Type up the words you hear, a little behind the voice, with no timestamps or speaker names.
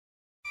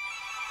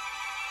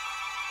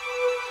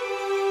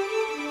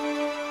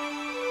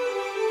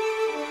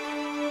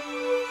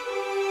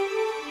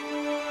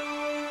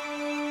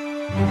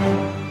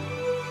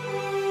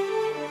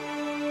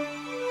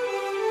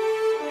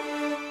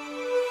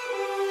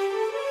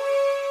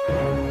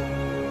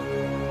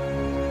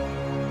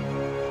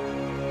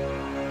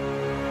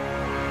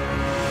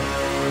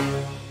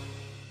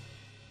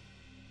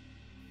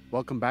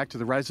Welcome back to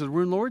the Rise of the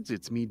Rune Lords.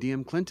 It's me,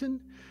 DM Clinton.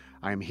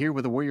 I am here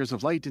with the Warriors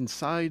of Light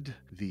inside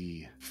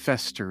the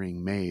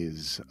festering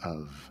maze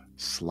of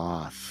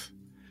Sloth.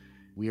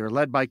 We are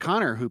led by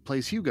Connor, who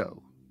plays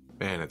Hugo.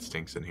 Man, it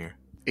stinks in here.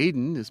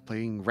 Aiden is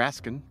playing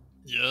Raskin.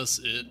 Yes,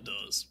 it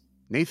does.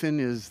 Nathan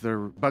is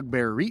the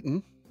bugbear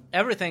Reeton.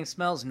 Everything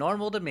smells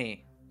normal to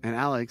me. And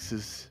Alex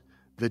is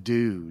the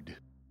dude.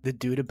 The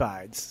dude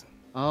abides.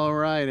 All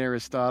right,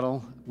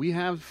 Aristotle. We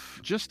have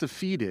just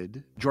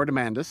defeated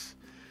Jordamandus,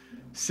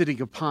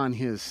 sitting upon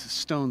his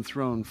stone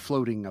throne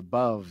floating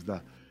above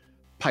the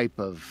pipe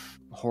of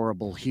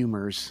horrible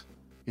humors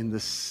in the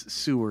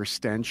sewer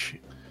stench.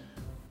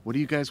 What do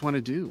you guys want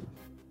to do?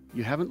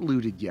 You haven't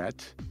looted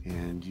yet,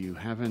 and you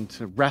haven't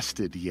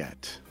rested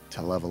yet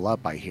to level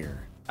up, I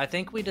hear. I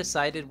think we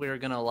decided we were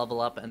going to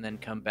level up and then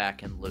come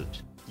back and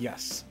loot.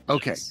 Yes.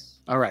 Okay. Yes.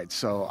 All right,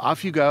 so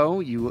off you go.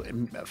 You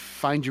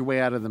find your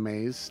way out of the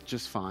maze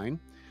just fine,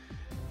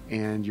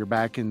 and you're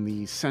back in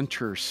the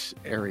center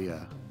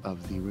area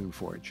of the Rune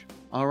Forge.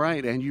 All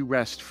right, and you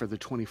rest for the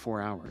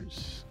 24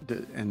 hours.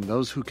 And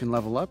those who can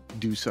level up,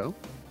 do so.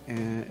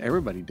 And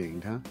everybody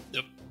dinged, huh?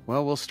 Yep.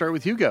 Well, we'll start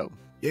with Hugo.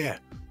 Yeah.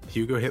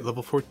 Hugo hit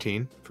level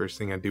 14. First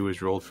thing I do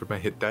is roll for my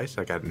hit dice.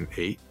 I got an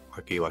 8.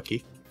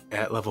 Lucky.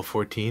 At level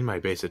 14, my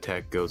base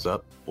attack goes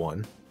up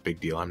 1. Big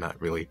deal. I'm not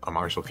really a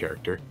martial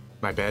character.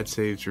 My bad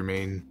saves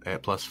remain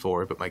at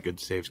 +4, but my good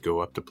saves go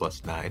up to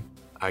 +9.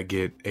 I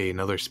get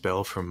another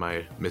spell from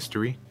my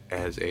mystery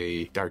as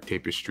a Dark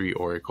Tapestry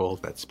Oracle.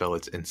 That spell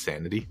is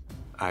Insanity.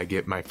 I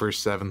get my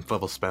first 7th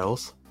level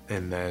spells,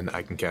 and then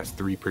I can cast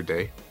 3 per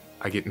day.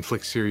 I get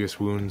Inflict Serious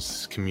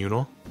Wounds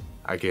Communal.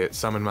 I get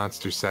Summon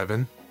Monster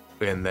 7,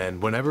 and then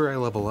whenever I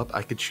level up,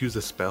 I could choose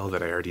a spell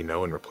that I already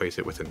know and replace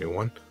it with a new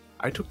one.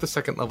 I took the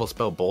 2nd level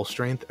spell Bull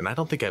Strength, and I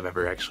don't think I've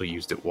ever actually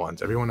used it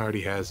once. Everyone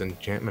already has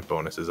enchantment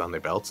bonuses on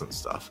their belts and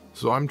stuff.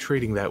 So I'm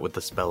trading that with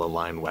the spell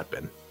Align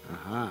Weapon.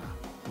 Aha.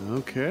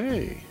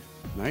 Okay.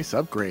 Nice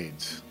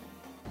upgrades.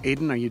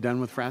 Aiden, are you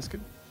done with Fraskin?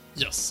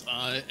 Yes,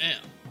 I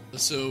am.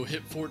 So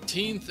hit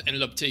 14th,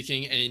 ended up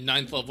taking a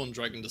 9th level in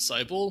Dragon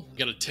Disciple.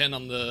 Got a 10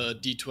 on the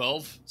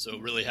D12, so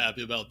really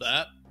happy about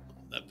that.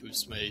 That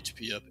boosts my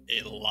HP up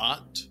a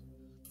lot.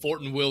 Fort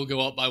and Will go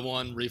up by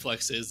 1,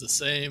 Reflex stays the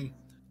same.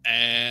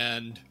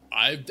 And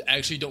I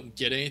actually don't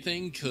get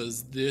anything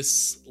because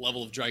this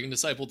level of Dragon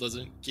Disciple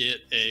doesn't get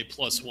a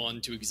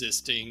 +1 to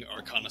existing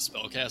Arcana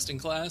spellcasting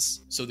class.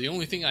 So the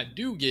only thing I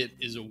do get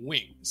is a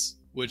Wings,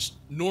 which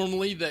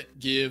normally that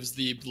gives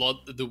the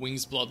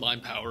Wings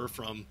bloodline power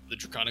from the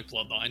Draconic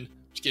bloodline,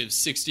 which gives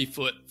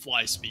 60-foot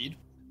fly speed.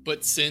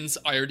 But since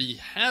I already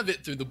have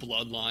it through the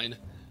bloodline,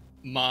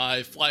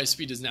 my fly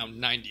speed is now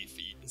 90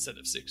 feet instead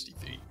of 60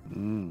 feet.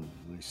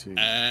 I see.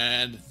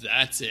 And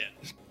that's it.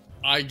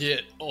 I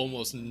get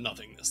almost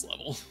nothing this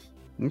level.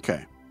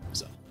 Okay.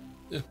 So,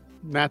 yeah.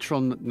 Natural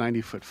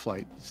 90-foot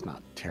flight is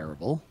not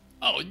terrible.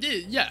 Oh,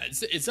 yeah, it's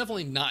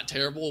definitely not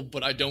terrible,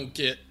 but I don't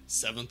get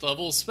 7th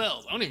level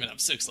spells. I don't even have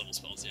 6th level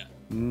spells yet.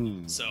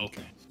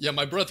 Okay. Yeah,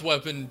 my breath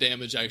weapon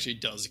damage actually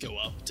does go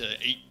up to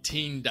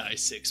 18 die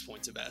 6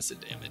 points of acid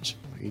damage.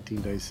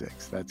 18 die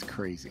 6. That's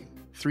crazy.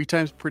 3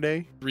 times per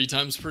day? 3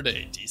 times per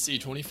day, DC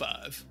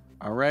 25.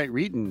 All right,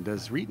 Reeton.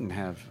 Does Reeton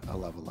have a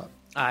level up?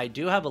 I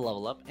do have a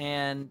level up,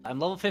 and I'm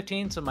level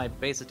 15, so my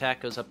base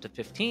attack goes up to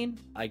 15.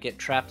 I get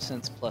Trapped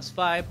Sense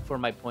 +5. For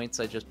my points,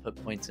 I just put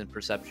points in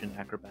Perception,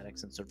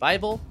 Acrobatics, and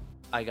Survival.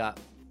 I got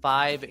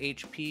 5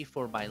 HP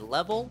for my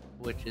level,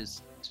 which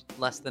is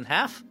less than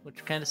half,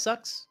 which kind of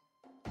sucks.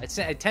 I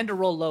tend to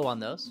roll low on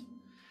those.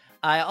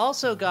 I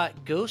also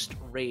got Ghost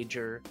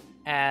Rager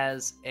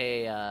as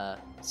a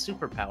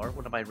superpower,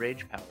 one of my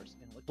rage powers.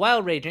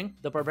 While raging,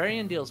 the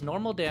barbarian deals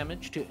normal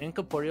damage to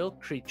incorporeal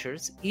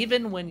creatures,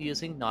 even when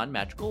using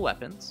non-magical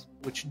weapons,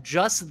 which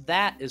just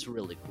that is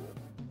really cool.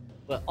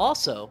 But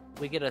also,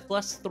 we get a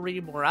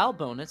 +3 morale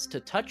bonus to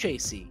touch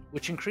AC,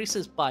 which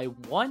increases by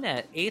 1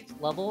 at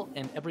 8th level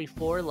and every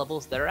 4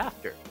 levels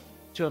thereafter,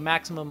 to a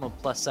maximum of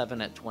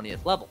 +7 at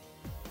 20th level.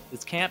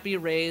 This can't be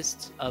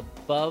raised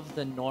above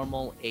the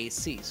normal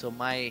AC, so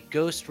my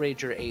Ghost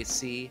Rager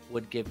AC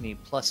would give me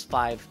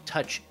 +5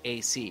 touch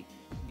AC.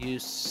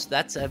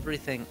 That's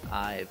everything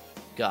I've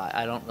got.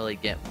 I don't really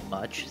get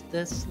much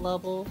this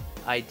level.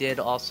 I did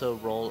also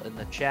roll in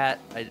the chat.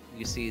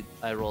 You see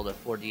I rolled a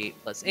 48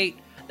 + 8.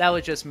 That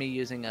was just me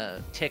using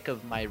a tick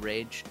of my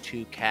rage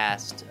to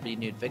cast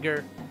Renewed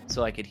Vigor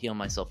so I could heal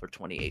myself for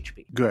 20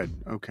 HP. Good.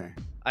 Okay.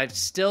 I've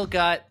still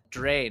got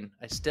Drain.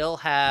 I still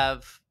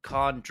have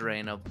Con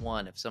Drain of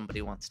 1 if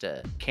somebody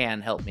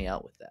can help me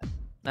out with that.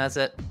 That's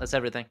it. That's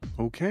everything.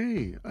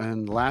 Okay.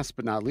 And last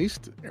but not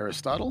least,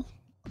 Aristotle.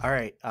 All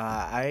right.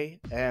 I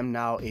am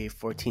now a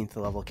 14th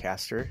level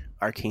caster,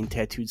 Arcane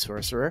Tattooed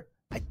Sorcerer.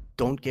 I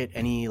don't get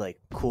any like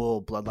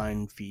cool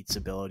bloodline feats,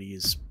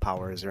 abilities,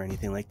 powers, or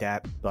anything like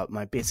that. But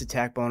my base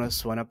attack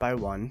bonus went up by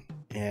 1,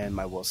 and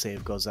my will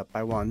save goes up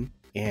by 1,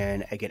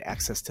 and I get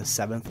access to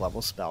 7th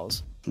level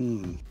spells.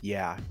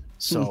 Yeah.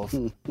 So,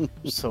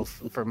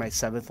 for my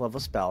 7th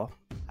level spell,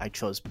 I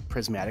chose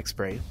Prismatic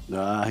Spray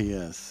Ah,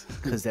 yes.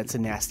 because that's a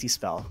nasty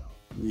spell.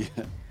 Yeah.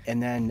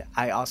 And then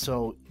I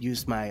also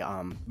used my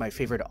my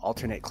favorite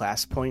alternate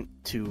class point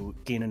to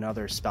gain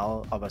another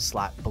spell of a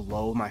slot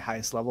below my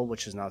highest level,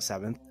 which is now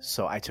 7th.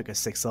 So I took a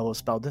 6th level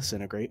spell,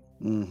 Disintegrate,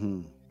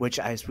 which,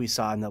 as we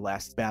saw in the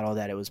last battle,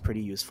 that it was pretty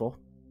useful.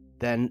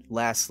 Then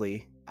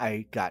lastly,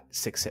 I got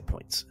 6 hit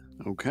points.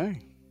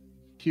 Okay.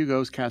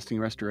 Hugo's casting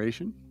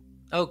Restoration.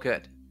 Oh,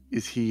 good.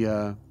 Is he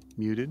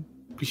muted?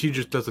 He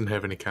just doesn't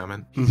have any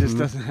comment. He just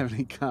doesn't have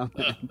any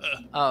comment.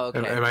 Oh,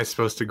 okay. Am I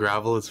supposed to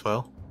grovel as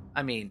well?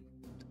 I mean,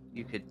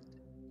 you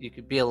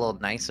could be a little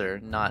nicer,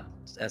 not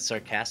as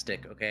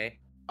sarcastic, okay?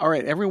 All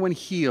right, everyone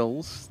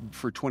heals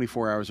for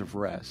 24 hours of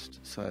rest.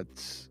 So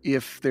it's,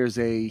 if there's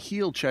a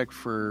heal check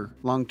for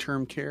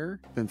long-term care,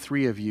 then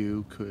 3 of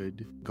you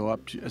could go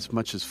up to as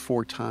much as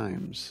 4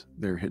 times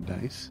their hit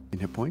dice in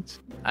hit points.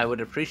 I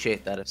would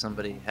appreciate that if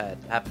somebody had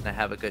happened to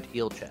have a good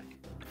heal check.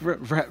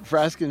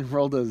 Vraskin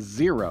rolled a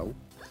 0.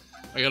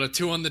 I got a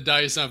 2 on the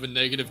dice and I have a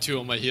 -2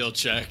 on my heal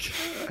check.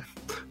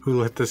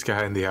 Who let this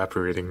guy in the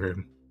operating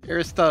room?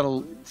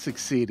 Aristotle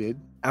succeeded.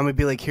 I'm gonna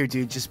be like, here,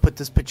 dude, just put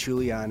this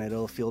patchouli on it.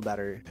 It'll feel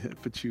better.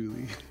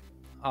 Patchouli.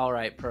 All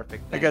right,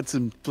 perfect. I got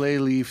some play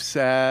leaf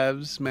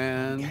salves,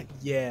 man.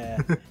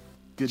 Yeah.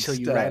 Good Chill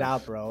you stuff. right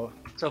out, bro.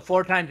 So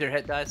 4 times your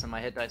hit dice, and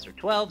my hit dice are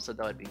 12, so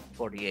that would be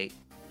 48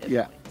 hit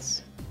Yeah.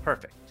 points.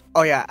 Perfect.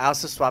 Oh, yeah. I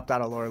also swapped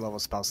out a lower level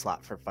spell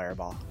slot for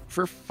Fireball.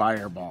 For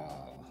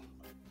Fireball.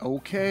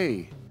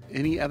 Okay.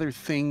 Any other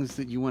things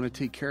that you want to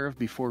take care of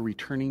before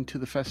returning to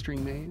the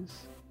Festering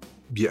Maze?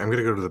 Yeah, I'm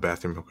gonna go to the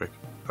bathroom real quick.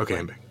 Okay,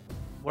 I'm back.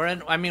 We're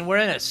in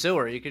a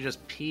sewer. You could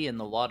just pee in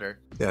the water.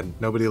 Yeah,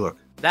 nobody look.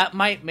 That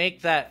might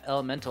make that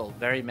elemental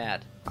very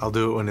mad. I'll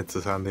do it when it's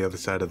on the other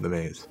side of the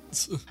maze.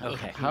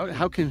 Okay.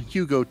 How can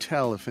Hugo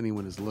tell if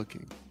anyone is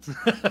looking?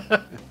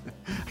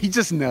 He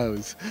just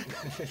knows.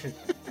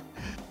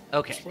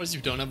 Okay. I'm surprised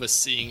you don't have a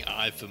seeing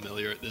eye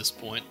familiar at this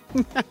point.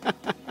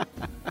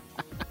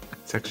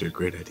 It's actually a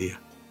great idea.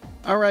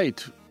 All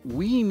right,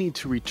 we need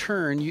to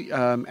return.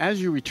 As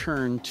you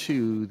return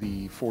to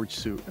the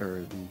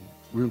the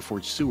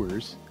Runeforge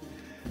sewers,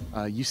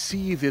 you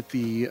see that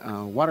the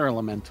water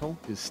elemental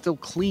is still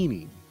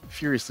cleaning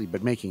furiously,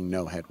 but making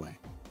no headway.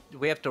 Do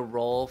we have to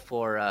roll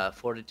for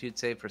fortitude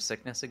save for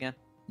sickness again?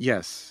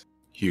 Yes.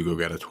 Hugo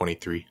got a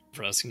 23.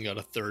 Fraskin got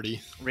a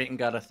 30. Reeton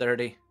got a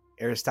 30.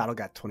 Aristotle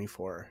got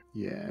 24.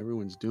 Yeah,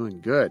 everyone's doing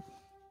good.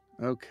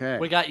 Okay.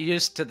 We got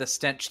used to the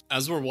stench.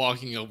 As we're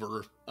walking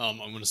over, I'm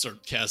going to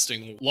start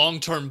casting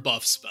long-term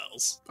buff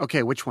spells.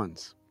 Okay, which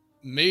ones?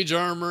 Mage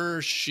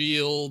Armor,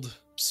 Shield,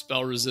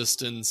 Spell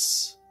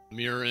Resistance,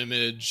 Mirror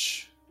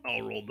Image.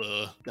 I'll roll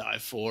the die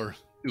for.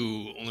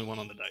 Ooh, only 1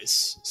 on the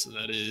dice. So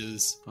that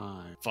is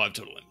 5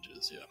 total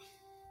images, yeah.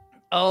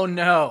 Oh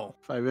no.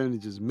 5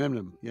 images,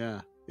 minimum,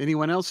 yeah.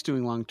 Anyone else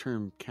doing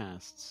long-term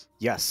casts?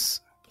 Yes.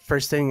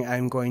 First thing,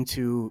 I'm going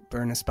to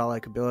burn a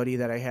spell-like ability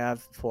that I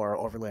have for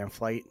Overland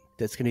Flight.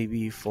 That's going to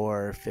be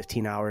for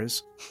 15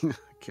 hours.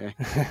 Okay.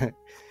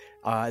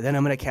 Then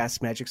I'm going to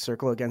cast Magic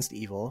Circle against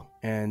Evil,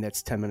 and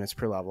that's 10 minutes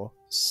per level.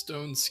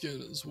 Stone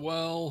Skin as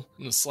well.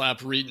 I'm going to slap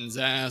Reeton's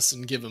ass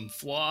and give him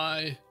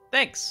Fly.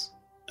 Thanks.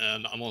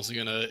 And I'm also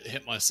going to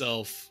hit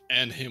myself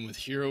and him with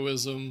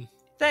Heroism.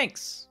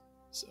 Thanks.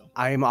 So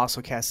I am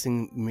also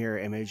casting Mirror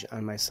Image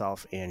on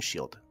myself and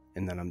Shield,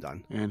 and then I'm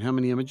done. And how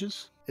many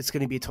images? It's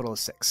going to be a total of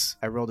 6.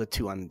 I rolled a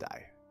 2 on the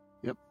die.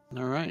 Yep.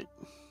 All right.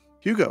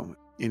 Hugo,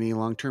 any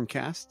long-term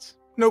casts?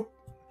 Nope.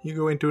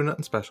 Hugo ain't doing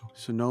nothing special.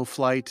 So no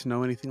flight,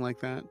 no anything like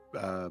that?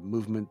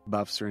 Movement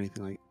buffs or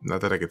anything like that?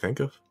 Not that I could think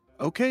of.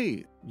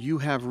 Okay. You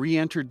have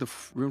re-entered the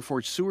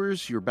Runeforge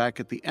sewers. You're back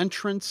at the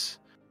entrance.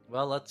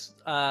 Well, let's.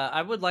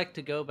 I would like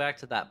to go back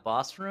to that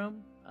boss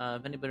room.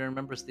 If anybody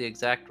remembers the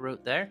exact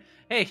route there.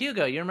 Hey,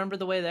 Hugo, you remember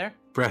the way there?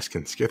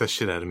 Braskin, scare the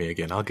shit out of me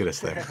again. I'll get us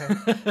there.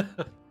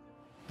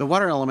 The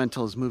water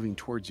elemental is moving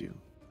towards you.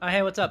 Oh,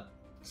 hey, what's up?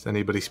 Does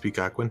anybody speak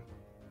Aquan?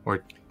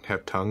 Or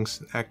have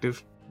tongues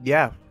active?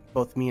 Yeah,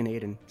 both me and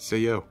Aiden. Say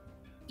yo.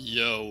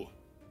 Yo.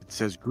 It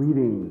says,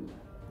 "Greetings.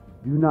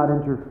 Do not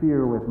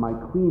interfere with my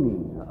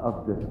cleaning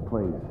of this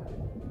place."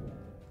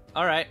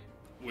 All right.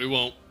 We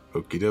won't.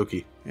 Okie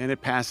dokie. And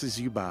it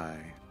passes you by.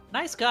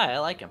 Nice guy. I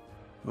like him.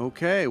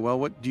 Okay, well,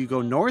 what do you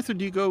go north or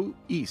do you go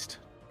east?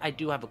 I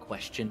do have a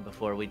question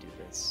before we do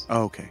this.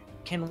 Oh, okay.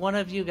 Can one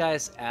of you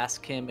guys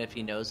ask him if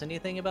he knows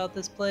anything about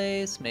this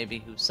place? Maybe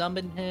who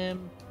summoned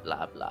him?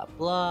 Blah, blah,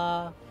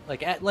 blah.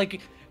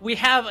 Like we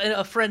have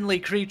a friendly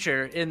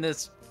creature in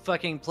this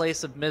fucking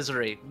place of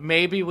misery.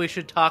 Maybe we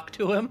should talk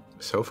to him?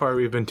 So far,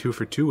 we've been 2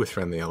 for 2 with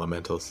friendly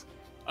elementals.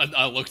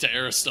 I look to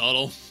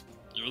Aristotle.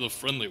 You're the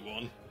friendly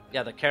one.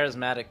 Yeah, the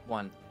charismatic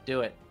one.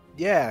 Do it.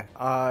 Yeah,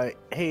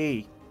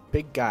 hey,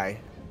 big guy.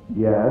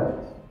 Yes.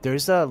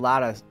 There's a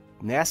lot of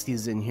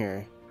nasties in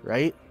here,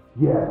 right?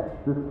 Yes,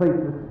 this place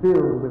is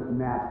filled with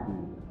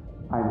nasties.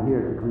 I'm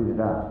here to clean it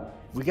up.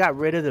 We got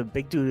rid of the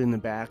big dude in the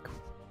back.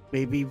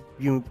 Maybe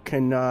you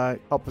can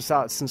help us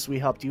out since we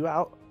helped you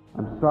out.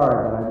 I'm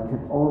sorry, but I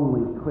can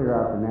only clear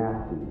out the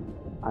nasties.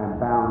 I am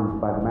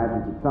bound by the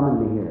magic that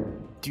summoned me here.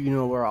 Do you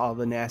know where all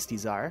the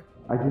nasties are?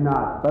 I do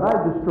not, but I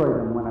destroy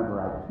them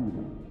whenever I see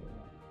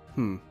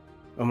them.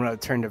 I'm gonna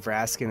turn to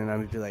Vraskin and I'm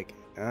gonna be like,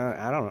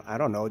 I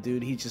don't know,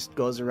 dude. He just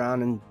goes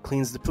around and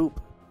cleans the poop.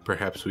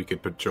 Perhaps we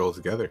could patrol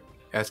together.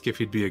 Ask if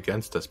he'd be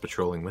against us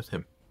patrolling with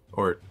him.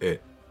 Or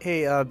it.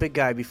 Hey, big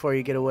guy, before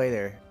you get away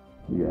there,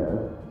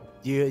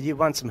 Yes. you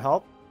want some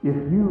help? If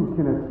you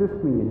can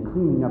assist me in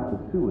cleaning up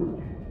the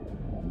sewage,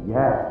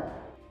 yes.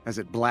 As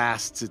it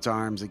blasts its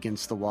arms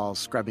against the wall,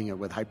 scrubbing it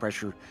with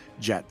high-pressure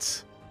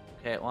jets.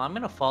 Okay, well, I'm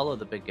gonna follow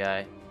the big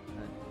guy,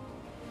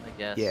 I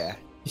guess. Yeah.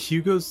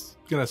 Hugo's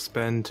gonna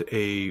spend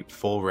a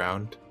full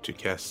round to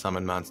cast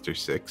Summon Monster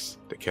 6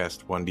 to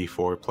cast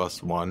 1d4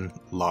 plus 1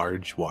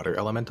 large water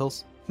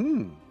elementals.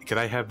 Could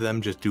I have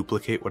them just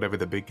duplicate whatever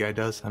the big guy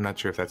does? I'm not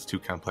sure if that's too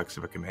complex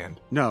of a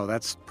command. No,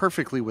 that's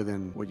perfectly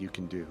within what you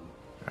can do.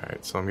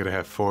 Alright, so I'm gonna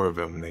have 4 of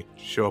them. They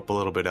show up a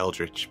little bit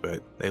eldritch,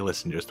 but they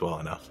listen just well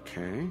enough.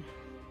 Okay.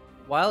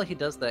 While he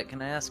does that,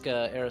 can I ask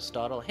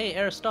Aristotle? Hey,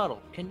 Aristotle,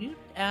 can you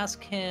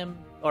ask him,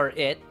 or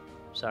it,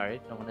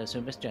 sorry, don't want to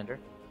assume misgender,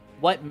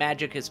 what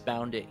magic has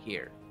bound it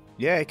here?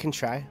 Yeah, I can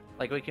try.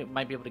 Like,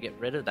 might be able to get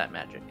rid of that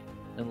magic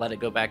and let it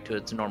go back to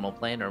its normal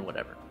plane or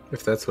whatever.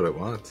 If that's what it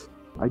wants.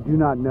 I do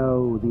not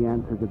know the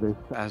answer to this,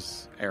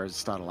 as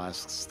Aristotle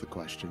asks the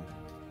question.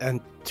 And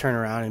turn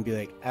around and be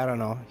like, I don't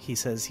know. He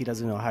says he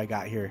doesn't know how I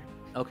got here.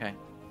 Okay.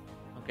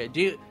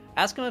 Do you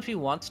ask him if he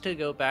wants to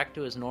go back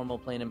to his normal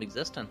plane of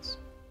existence?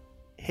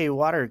 Hey,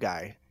 water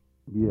guy.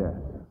 Yes.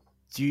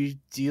 Do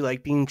you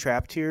like being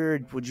trapped here, or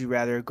would you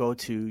rather go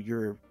to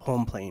your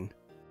home plane?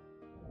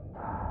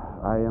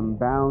 I am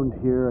bound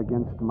here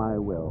against my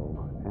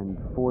will and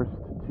forced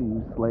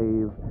to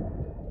slave,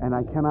 and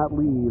I cannot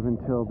leave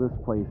until this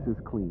place is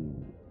clean.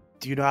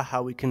 Do you know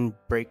how we can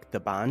break the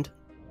bond?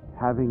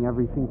 Having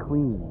everything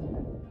cleaned.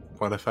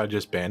 What if I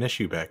just banish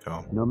you back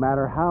home? No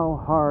matter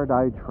how hard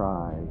I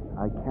try,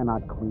 I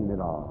cannot clean it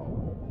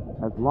all.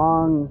 As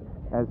long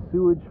as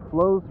sewage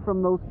flows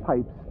from those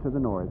pipes to the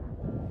north,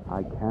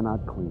 I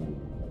cannot clean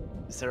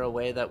it. Is there a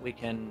way that we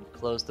can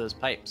close those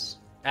pipes?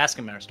 Ask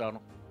him,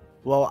 Aristotle.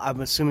 Well, I'm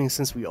assuming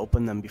since we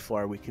opened them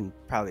before, we can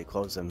probably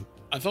close them.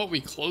 I thought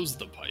we closed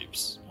the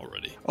pipes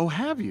already. Oh,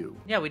 have you?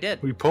 Yeah, we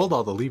did. We pulled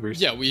all the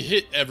levers. Yeah, we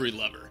hit every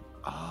lever.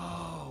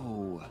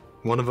 Oh.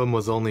 One of them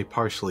was only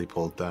partially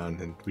pulled down,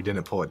 and we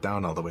didn't pull it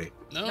down all the way.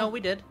 No,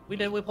 we did. We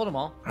pulled them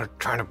all. I'm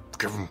trying to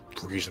give them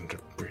reason to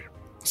breathe.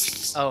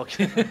 Oh,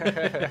 okay.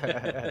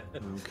 Okay,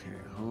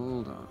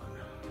 hold on.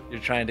 You're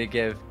trying to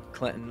give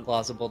Clinton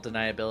plausible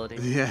deniability?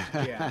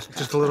 Yeah.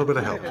 Just a little bit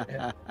of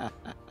help.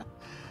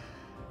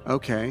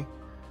 Okay.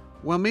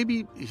 Well,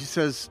 maybe he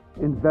says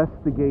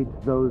investigate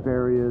those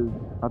areas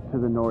up to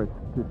the north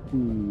to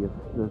see if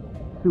the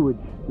sewage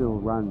still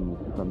runs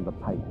from the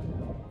pipes.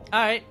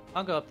 Alright,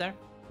 I'll go up there.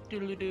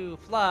 Doodle-doo,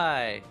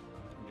 fly!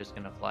 I'm just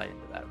gonna fly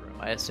into that room.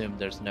 I assume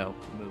there's no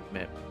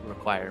movement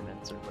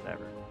requirements or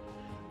whatever.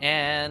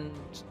 And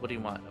what do you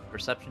want? A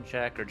perception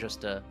check or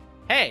just a...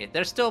 Hey,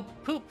 there's still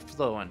poop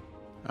flowing.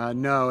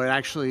 No, it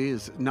actually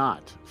is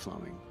not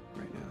flowing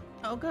right now.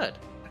 Oh, good.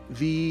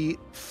 The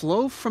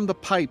flow from the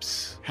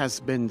pipes has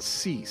been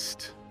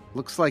ceased.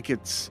 Looks like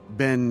it's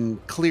been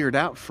cleared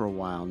out for a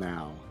while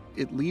now.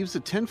 It leaves a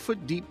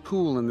 10-foot deep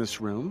pool in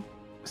this room,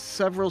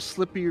 several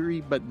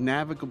slippery but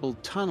navigable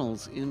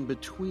tunnels in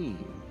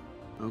between.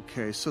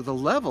 Okay, so the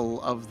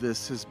level of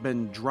this has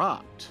been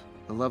dropped,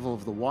 the level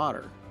of the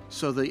water.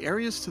 So the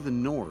areas to the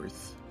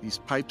north, these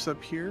pipes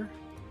up here,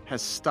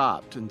 has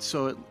stopped, and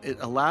so it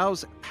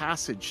allows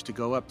passage to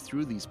go up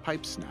through these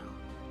pipes now.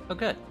 Oh,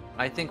 good.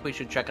 I think we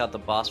should check out the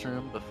boss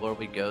room before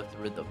we go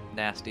through the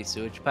nasty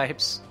sewage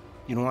pipes.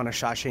 You don't want to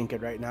Shawshank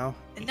it right now?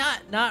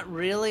 Not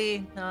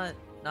really.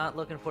 Not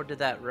looking forward to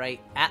that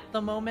right at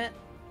the moment,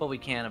 but we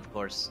can, of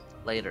course,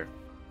 later.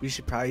 We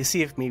should probably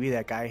see if maybe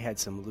that guy had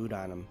some loot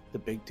on him, the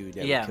big dude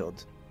that we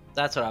killed.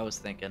 That's what I was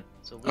thinking.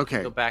 So we Okay.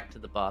 can go back to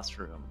the boss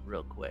room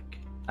real quick.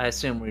 I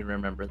assume we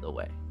remember the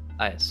way.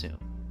 I assume.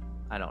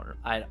 I don't.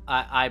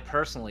 I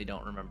personally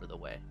don't remember the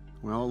way.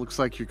 Well, it looks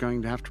like you're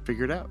going to have to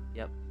figure it out.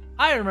 Yep.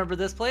 I remember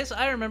this place.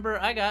 I remember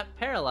I got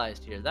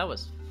paralyzed here. That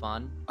was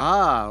fun.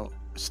 Ah,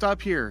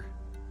 stop here.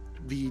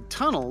 The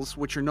tunnels,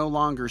 which are no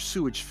longer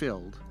sewage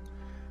filled,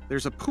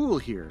 there's a pool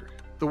here.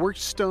 The worked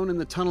stone in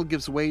the tunnel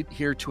gives way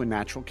here to a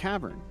natural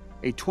cavern.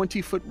 A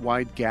 20-foot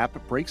wide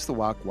gap breaks the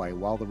walkway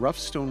while the rough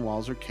stone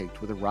walls are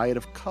caked with a riot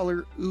of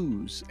color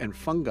ooze and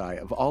fungi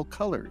of all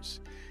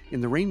colors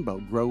in the rainbow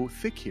grow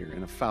thick here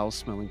in a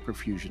foul-smelling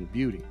profusion of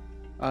beauty.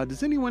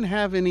 Does anyone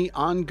have any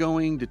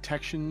ongoing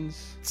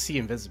detections? See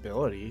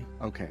invisibility.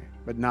 Okay,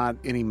 but not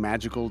any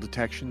magical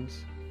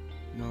detections?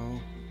 No.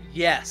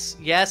 Yes,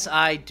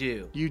 I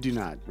do. You do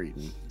not,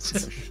 Breeden.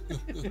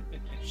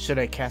 Should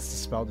I cast a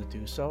spell to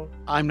do so?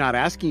 I'm not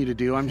asking you to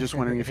do. I'm just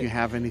wondering if you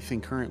have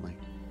anything currently.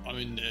 I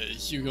mean,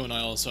 Hugo and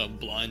I also have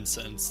blind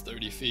sense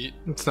 30 feet.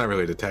 It's not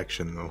really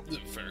detection, though.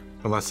 Fair.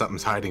 Unless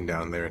something's hiding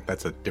down there.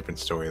 That's a different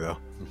story, though.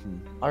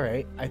 All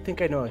right, I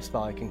think I know a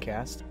spell I can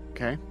cast.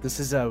 Okay. This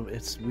is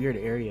it's a weird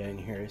area in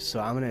here, so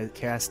I'm gonna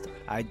cast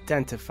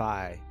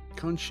Identify.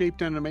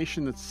 Cone-shaped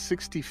animation that's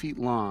 60 feet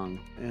long,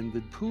 and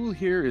the pool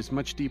here is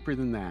much deeper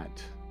than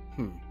that.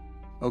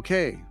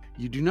 Okay,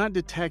 you do not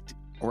detect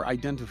or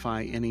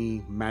identify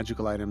any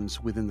magical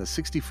items within the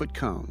 60-foot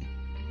cone.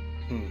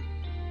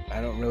 I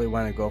don't really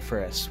want to go for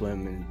a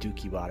swim in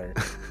dookie water.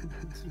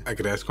 I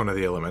could ask one of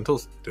the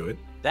elementals to do it.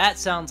 That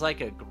sounds like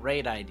a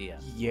great idea.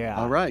 Yeah.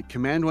 All right,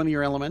 command one of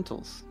your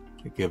elementals,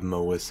 Give him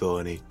a whistle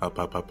and he up,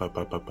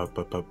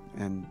 up.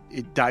 and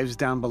it dives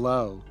down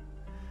below.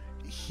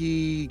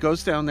 He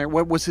goes down there.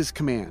 What was his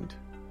command?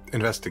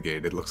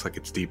 Investigate. It looks like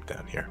it's deep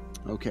down here.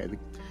 Okay,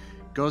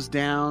 goes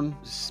down,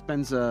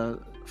 spends a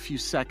few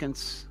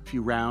seconds, a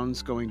few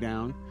rounds going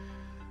down,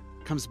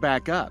 comes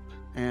back up,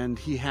 and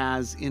he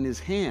has in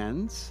his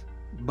hands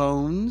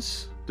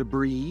bones,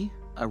 debris,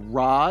 a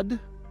rod,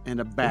 and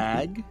a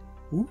bag.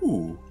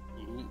 Ooh.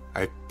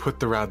 I put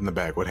the rod in the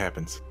bag. What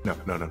happens? No.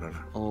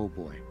 Oh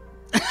boy.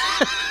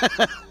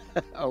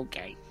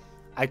 Okay.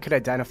 I could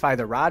identify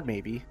the rod,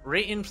 maybe.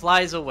 Rayton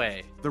flies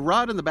away. The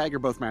rod and the bag are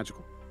both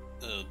magical.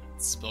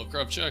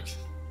 Spellcraft check.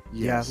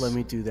 Yes. Yeah, let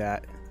me do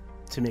that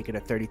to make it a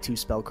 32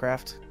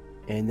 spellcraft.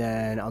 And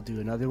then I'll do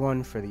another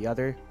one for the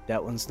other.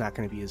 That one's not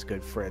going to be as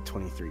good for a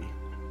 23.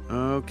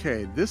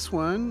 Okay, this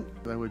one,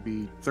 that would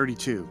be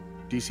 32.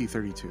 DC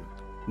 32.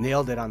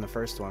 Nailed it on the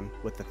first one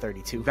with the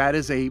 32. That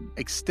is a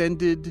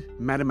extended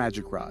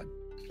metamagic rod.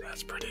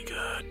 That's pretty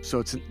good. So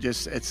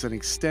it's an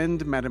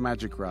extend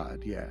metamagic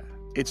rod, yeah.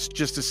 It's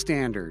just a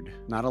standard,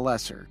 not a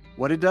lesser.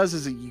 What it does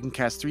is that you can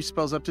cast 3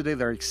 spells up to date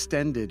that are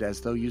extended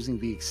as though using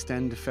the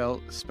extend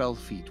spell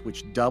feat,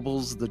 which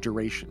doubles the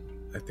duration.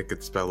 I think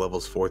it's spell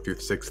levels 4 through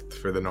 6th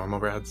for the normal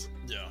rads.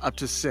 Yeah. Up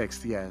to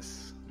 6th,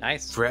 yes.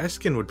 Nice.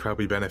 Vraskin would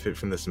probably benefit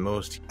from this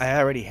most. I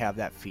already have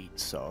that feat,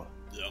 so.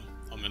 Yeah.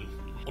 I mean,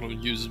 I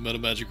don't use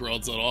metamagic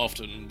rods that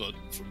often, but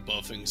for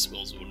buffing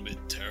spells, it wouldn't be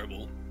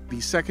terrible. The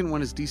second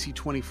one is DC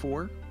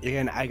 24.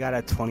 Again, I got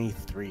a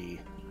 23.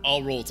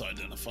 I'll roll to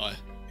identify.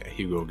 Yeah,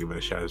 Hugo will give it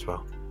a shot as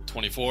well.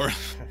 24.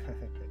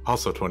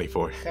 Also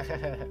 24.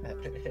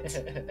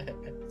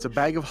 It's a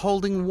bag of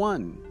holding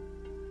 1.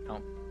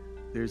 Oh.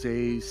 There's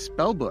a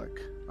spell book,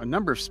 a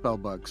number of spell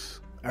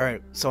books. All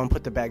right, someone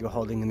put the bag of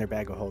holding in their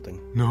bag of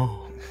holding.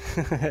 No.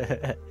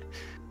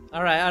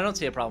 All right, I don't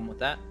see a problem with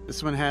that.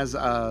 This one has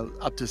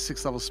up to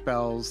 6 level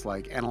spells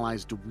like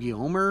Analyze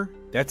Wheelmer,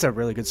 That's a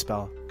really good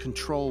spell.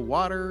 Control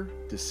Water,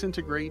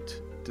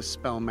 Disintegrate,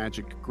 Dispel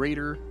Magic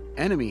Greater,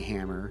 Enemy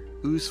Hammer,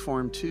 Ooze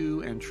Form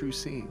 2, and True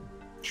Seeing.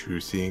 True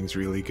Seeing's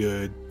really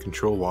good.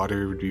 Control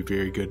Water would be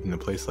very good in a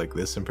place like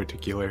this in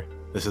particular.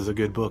 This is a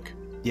good book.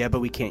 Yeah, but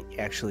we can't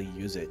actually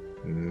use it.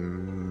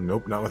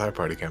 Nope, not with our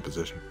party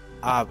composition.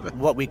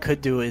 What we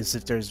could do is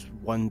if there's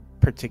one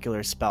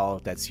particular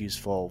spell that's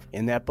useful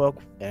in that book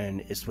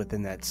and it's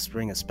within that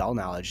ring of spell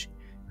knowledge,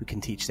 we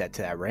can teach that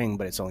to that ring,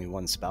 but it's only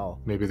one spell.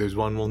 Maybe there's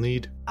one we'll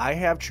need. I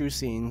have True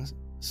Seeing,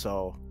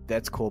 so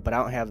that's cool, but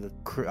I don't have the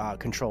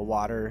Control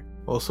Water.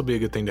 Will also be a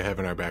good thing to have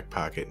in our back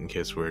pocket in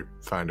case we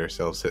find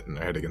ourselves hitting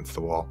our head against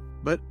the wall.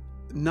 But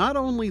not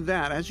only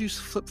that, as you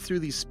flip through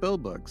these spell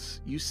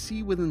books, you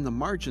see within the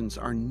margins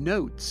are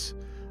notes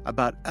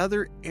about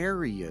other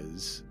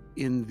areas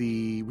in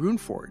the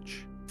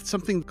Runeforge.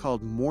 Something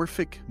called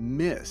Morphic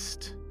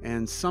Mist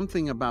and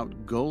something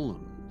about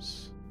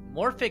golems.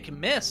 Morphic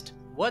Mist?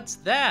 What's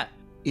that?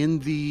 In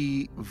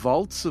the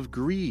Vaults of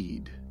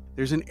Greed,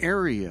 there's an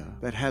area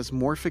that has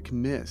Morphic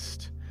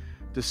Mist.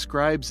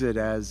 Describes it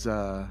as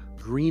a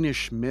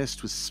greenish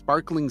mist with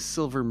sparkling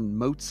silver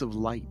motes of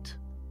light.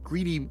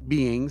 Greedy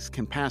beings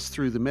can pass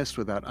through the mist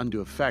without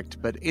undue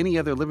effect, but any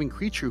other living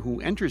creature who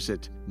enters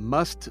it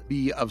must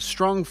be of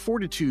strong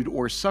fortitude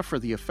or suffer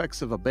the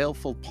effects of a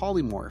baleful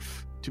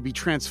polymorph, to be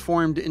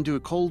transformed into a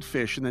cold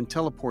fish and then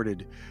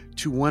teleported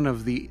to one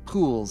of the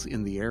pools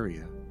in the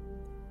area.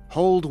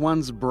 Hold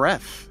one's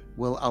breath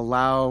will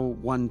allow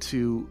one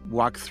to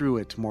walk through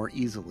it more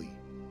easily.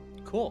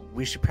 Cool.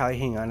 We should probably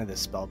hang on to this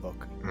spell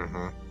book.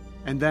 Mm-hmm.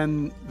 And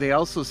then they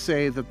also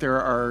say that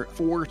there are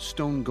 4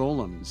 stone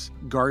golems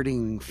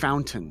guarding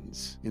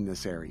fountains in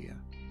this area.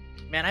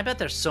 Man, I bet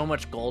there's so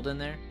much gold in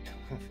there.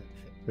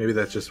 Maybe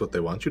that's just what they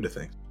want you to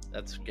think.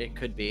 It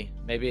could be.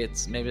 Maybe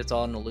it's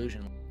all an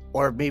illusion.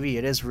 Or maybe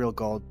it is real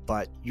gold,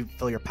 but you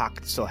fill your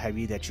pockets so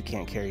heavy that you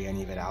can't carry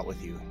any of it out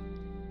with you.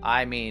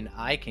 I mean,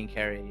 I can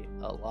carry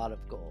a lot of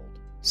gold.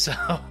 So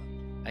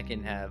I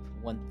can have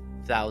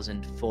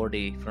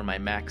 1,040 for my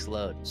max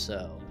load,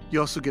 so You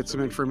also get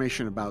some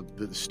information about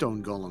the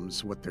stone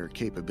golems, what their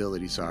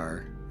capabilities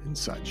are, and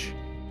such.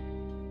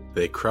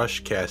 They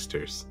crush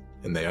casters,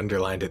 and they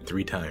underlined it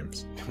 3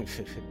 times.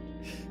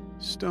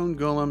 Stone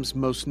golems,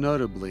 most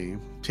notably,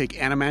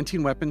 take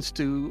adamantine weapons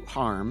to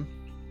harm,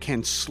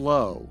 can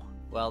slow.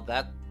 well,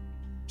 that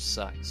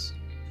sucks.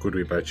 Could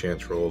we by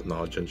chance roll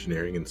knowledge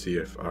engineering and see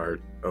if our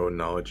own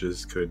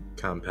knowledges could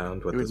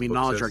compound what It would this be book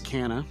knowledge says?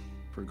 arcana.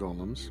 for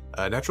golems.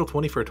 Natural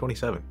 20 for a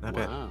 27. Not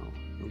bad. Wow.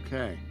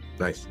 Okay.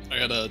 Nice. I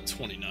got a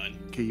 29.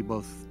 Okay, you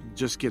both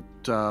just get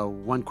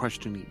one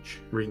question each.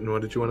 Reeton,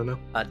 what did you want to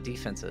know?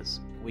 Defenses,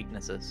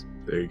 weaknesses.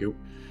 There you go.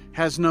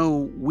 Has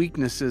no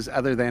weaknesses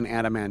other than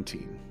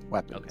adamantine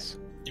weapons.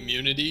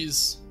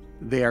 Immunities.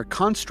 They are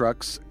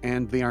constructs,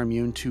 and they are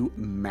immune to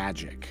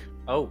magic.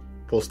 Oh,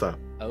 Full stop.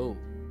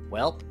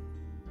 well,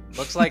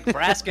 looks like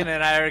Braskin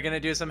and I are going to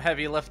do some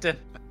heavy lifting.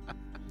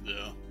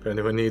 Yeah. If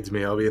anyone needs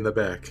me, I'll be in the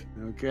back.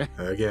 Okay.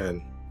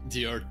 Again.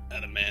 DR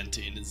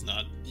adamantine is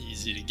not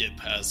easy to get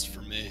past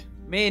for me.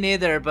 Me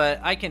neither,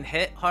 but I can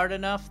hit hard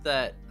enough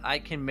that I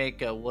can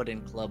make a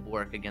wooden club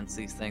work against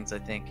these things, I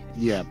think.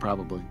 Yeah,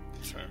 probably.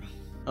 Fair.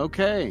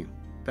 Okay.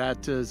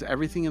 That is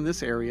everything in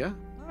this area.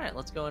 All right,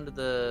 let's go into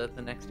the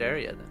next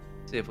area then.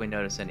 See if we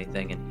notice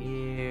anything in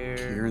here.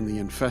 Here in the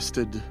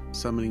infested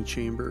summoning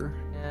chamber.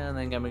 And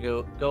then I'm going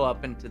to go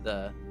up into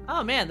the...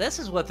 Oh man, this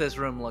is what this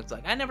room looks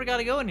like. I never got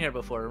to go in here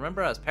before.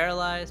 Remember, I was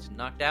paralyzed and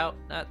knocked out?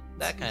 That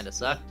kind of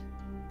sucked.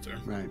 Fair.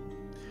 Right.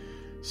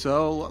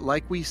 So,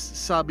 like we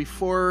saw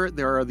before,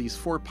 there are these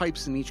 4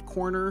 pipes in each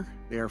corner.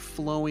 They are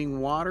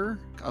flowing water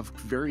of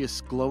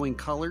various glowing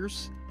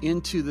colors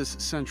into this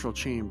central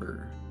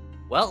chamber.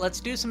 Well, let's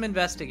do some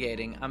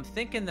investigating. I'm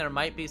thinking there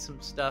might be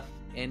some stuff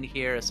in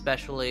here,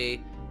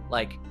 especially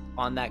like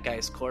on that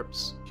guy's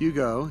corpse.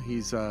 Hugo,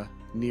 he's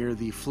near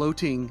the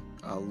floating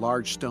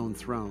large stone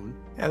throne.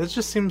 Yeah, this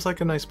just seems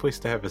like a nice place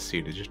to have a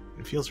seat.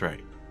 It feels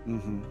right.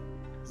 Mm-hmm.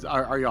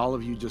 Are all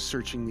of you just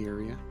searching the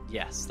area?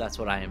 Yes, that's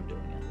what I am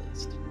doing at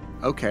least.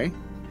 Okay.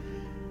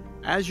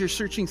 As you're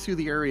searching through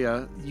the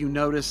area, you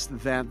notice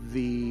that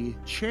the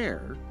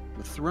chair,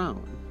 the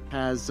throne,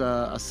 has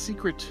a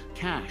secret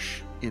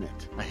cache in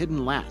it, a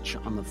hidden latch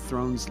on the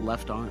throne's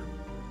left arm.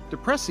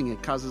 Depressing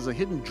it causes a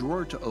hidden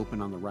drawer to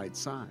open on the right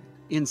side.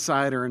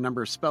 Inside are a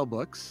number of spell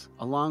books,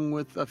 along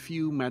with a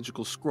few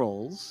magical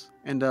scrolls,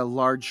 and a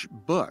large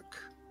book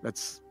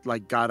that's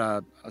like got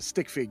a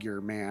stick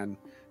figure man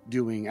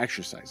doing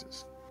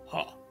exercises.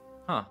 Huh.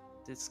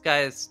 This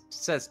guy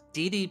says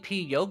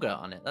DDP yoga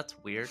on it.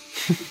 That's weird.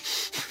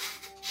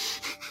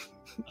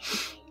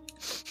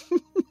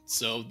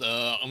 So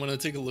I'm going to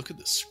take a look at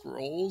the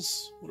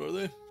scrolls. What are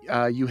they?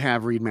 You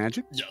have read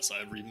magic. Yes, I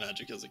have read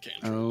magic as a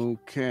cantrip.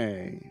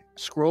 Okay.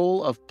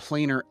 Scroll of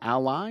planar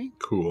ally,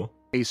 Cool.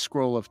 a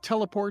scroll of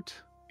teleport,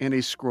 and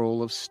a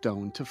scroll of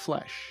stone to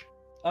flesh.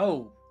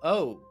 Oh,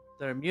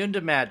 they're immune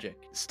to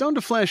magic. Stone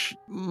to flesh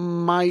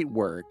might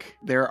work.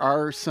 There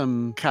are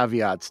some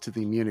caveats to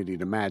the immunity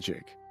to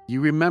magic. You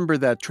remember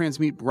that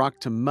transmute rock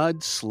to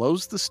mud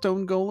slows the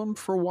stone golem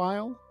for a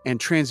while, and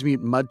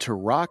transmute mud to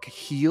rock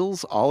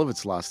heals all of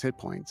its lost hit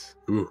points.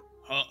 Ooh.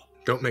 Huh.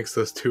 Don't mix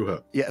those two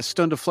up. Yeah, a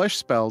stone to flesh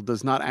spell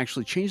does not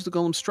actually change the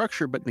golem's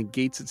structure, but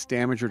negates its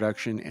damage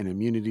reduction and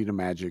immunity to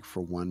magic for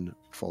one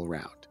full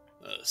round.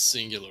 A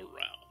singular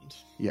round.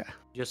 Yeah.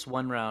 Just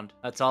one round.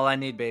 That's all I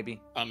need,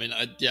 baby. I mean,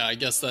 I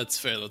guess that's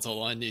fair. That's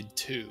all I need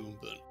too,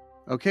 but...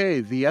 Okay,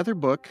 the other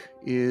book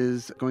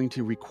is going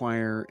to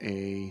require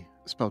a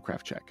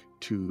spellcraft check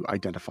to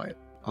identify it.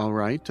 All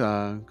right,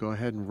 go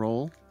ahead and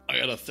roll. I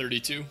got a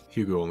 32.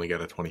 Hugo only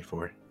got a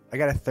 24. I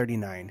got a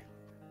 39.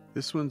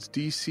 This one's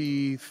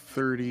DC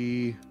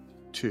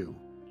 32.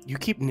 You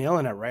keep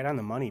nailing it right on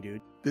the money,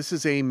 dude. This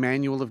is a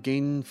manual of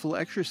gainful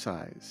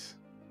exercise.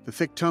 The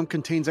thick tome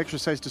contains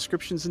exercise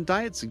descriptions and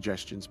diet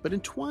suggestions, but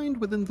entwined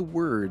within the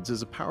words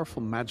is a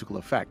powerful magical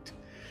effect.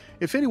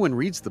 If anyone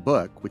reads the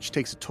book, which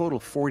takes a total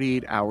of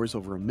 48 hours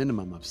over a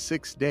minimum of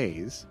 6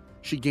 days,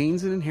 she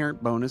gains an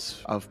inherent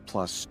bonus of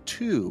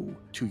 +2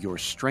 to your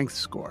strength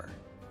score.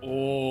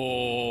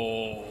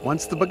 Oh.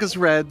 Once the book is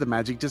read, the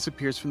magic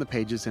disappears from the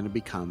pages and it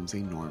becomes a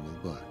normal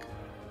book.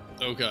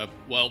 Okay,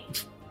 well,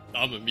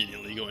 I'm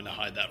immediately going to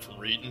hide that from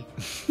Reeton.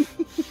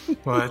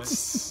 Well,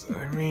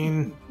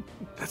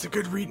 that's a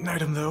good reading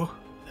item, though.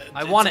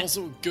 I want it. It's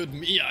also a good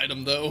me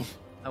item, though.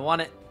 I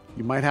want it.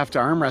 You might have to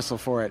arm wrestle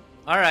for it.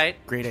 All right.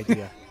 Great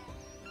idea.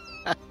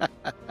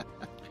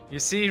 You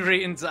see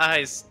Reeton's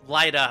eyes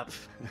light up.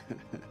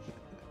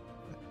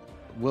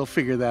 We'll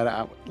figure that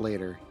out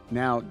later.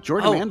 Now,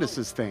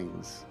 Jordamandus's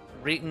things.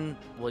 Reeton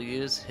will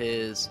use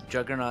his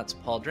Juggernaut's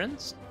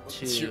pauldrons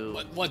to...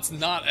 Let's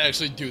not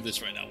actually do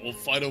this right now. We'll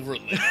fight over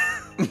it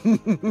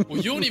later. Well,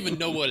 you don't even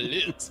know what it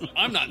is.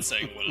 I'm not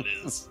saying what it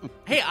is.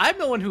 Hey, I'm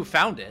the one who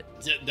found it.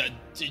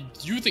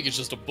 You think it's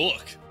just a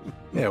book.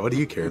 Yeah, what do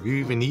you care? Have you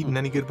even eaten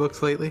any good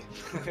books lately?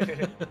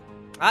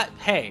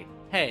 Hey,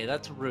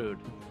 that's rude.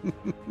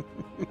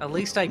 At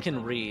least I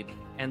can read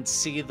and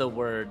see the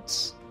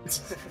words.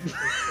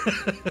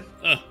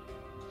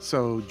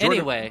 So,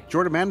 Anyway.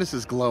 Jordamandus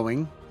is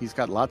glowing. He's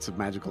got lots of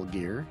magical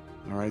gear.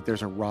 All right,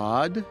 there's a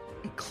rod,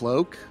 a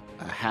cloak,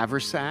 a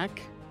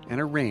haversack, and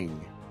a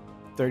ring.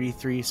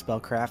 33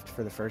 spellcraft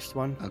for the first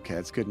one. Okay,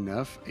 that's good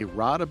enough. A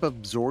rod of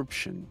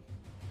absorption.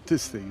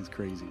 This thing is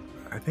crazy.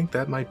 I think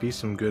that might be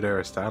some good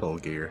Aristotle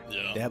gear.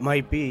 Yeah. That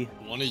might be.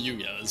 One of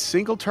you guys.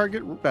 Single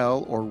target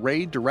spell or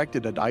raid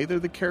directed at either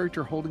the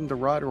character holding the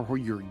rod or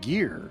your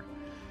gear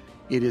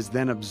It is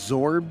then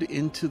absorbed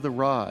into the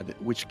rod,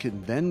 which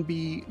can then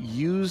be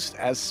used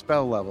as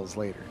spell levels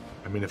later.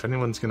 I mean, if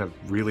anyone's going to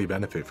really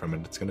benefit from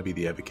it, it's going to be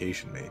the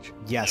Evocation Mage.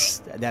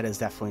 Yes, that is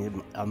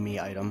definitely a me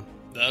item.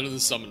 That or the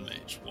Summon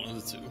Mage, one of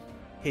the two.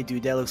 Hey,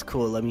 dude, that looks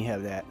cool. Let me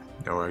have that.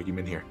 No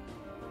argument here.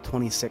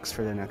 26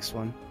 for the next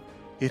one.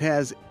 It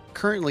has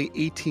currently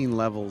 18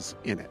 levels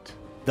in it.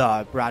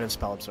 The Rod of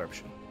Spell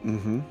Absorption.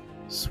 Mm-hmm.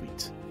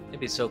 Sweet. It'd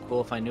be so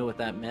cool if I knew what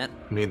that meant.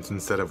 It means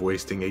instead of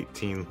wasting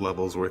 18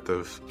 levels worth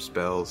of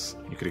spells,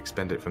 you could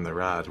expend it from the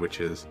rod, which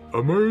is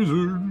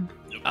amazing.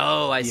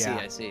 Oh, I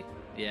Yeah. see.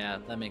 Yeah,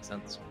 that makes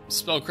sense.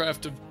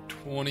 Spellcraft of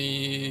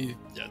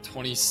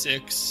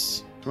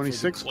 26.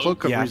 26, Cloak.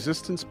 Cloak of Yeah.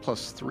 Resistance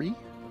plus 3.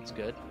 That's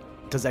good.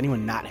 Does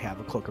anyone not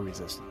have a Cloak of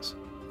Resistance?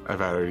 I've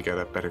already got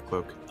a better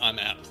cloak. I'm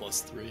at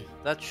 +3.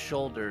 That's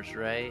shoulders,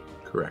 right?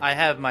 Correct. I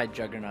have my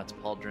Juggernaut's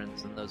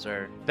Pauldrons, and those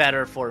are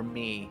better for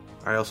me.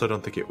 I also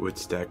don't think it would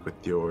stack with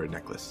your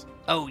necklace.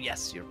 Oh,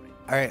 yes, you're right.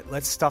 All right,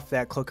 let's stuff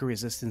that Cloak of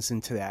Resistance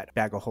into that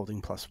Bag of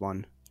Holding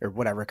 +1, or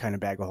whatever kind of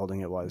Bag of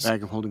Holding it was.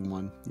 Bag of Holding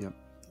 1. Yep.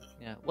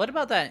 Yeah. What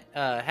about that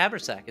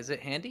haversack? Is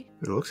it handy?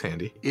 It looks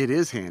handy. It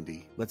is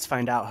handy. Let's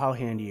find out how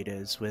handy it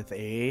is with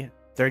a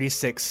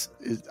 36.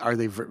 Are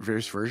they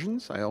various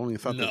versions? I only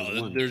thought there was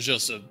No, one. there's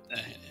just a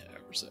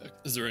haversack.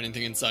 Is there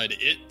anything inside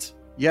it?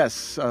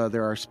 Yes,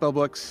 there are spell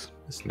books.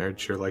 This nerd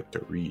sure like to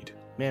read.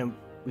 Man,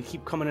 we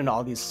keep coming into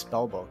all these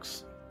spell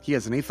books. He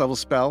has an 8th level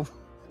spell.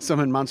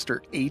 Summon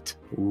Monster 8.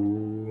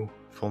 Ooh,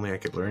 if only I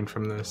could learn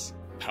from this.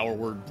 Power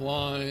Word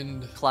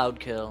Blind, Cloud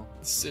Kill.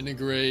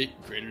 Disintegrate,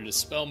 Greater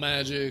Dispel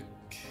Magic.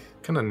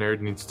 What kind of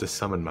nerd needs to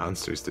summon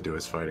monsters to do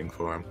his fighting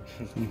for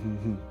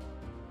him?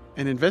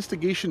 An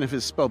investigation of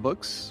his spell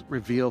books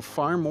reveal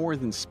far more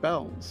than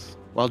spells.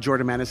 While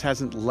Jordamanus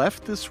hasn't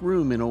left this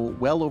room in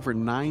well over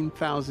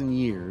 9,000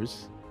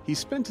 years, he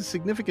spent a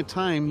significant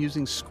time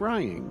using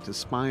scrying to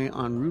spy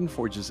on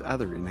Runeforge's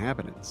other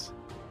inhabitants.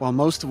 While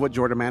most of what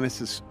Jordamanus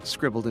has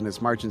scribbled in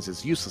his margins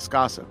is useless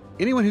gossip,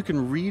 anyone who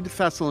can read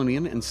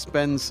Thessalonian and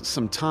spends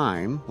some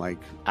time, like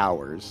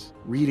hours,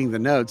 reading the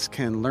notes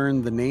can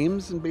learn the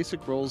names and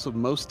basic roles of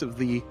most of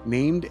the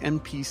named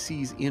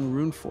NPCs in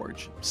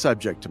Runeforge,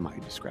 subject to my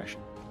discretion.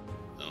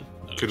 Oh,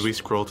 that Could was- we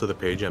scroll to the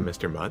page on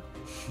Mr. Mutt?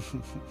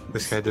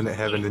 This guy didn't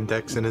have an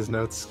index in his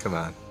notes? Come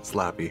on,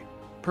 sloppy.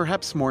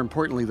 Perhaps more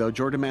importantly, though,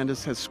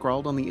 Jordamanus has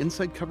scrawled on the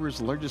inside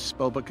cover's largest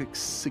spellbook a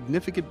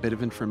significant bit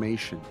of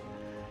information.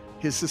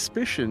 His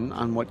suspicion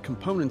on what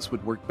components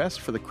would work best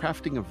for the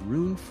crafting of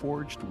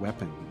rune-forged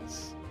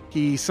weapons.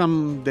 He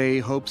someday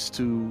hoped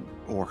to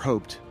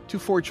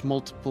forge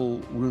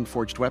multiple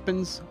rune-forged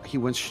weapons. He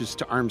wishes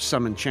to arm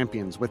summon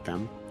champions with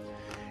them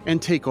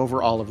and take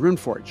over all of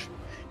Runeforge.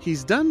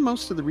 He's done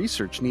most of the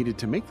research needed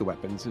to make the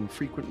weapons and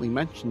frequently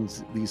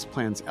mentions these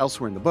plans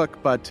elsewhere in the book,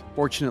 but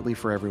fortunately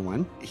for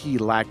everyone, he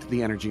lacked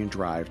the energy and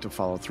drive to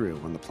follow through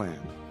on the plan.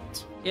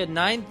 He had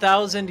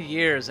 9,000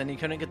 years, and he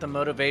couldn't get the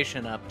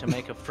motivation up to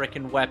make a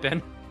frickin'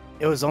 weapon.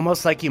 It was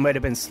almost like you might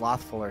have been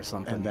slothful or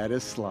something. And that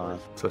is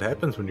sloth. That's what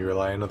happens when you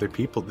rely on other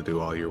people to do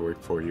all your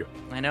work for you.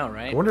 I know, I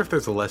right? wonder if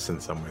there's a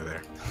lesson somewhere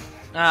there.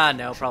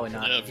 No, probably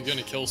not. Yeah, if you're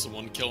gonna kill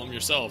someone, kill him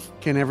yourself.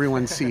 Can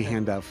everyone see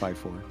handout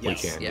 5-4?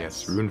 Yes. We can,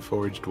 yes.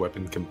 Rune-forged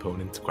weapon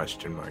components,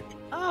 question mark.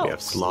 Oh, We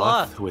have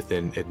sloth with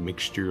an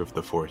admixture of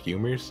the 4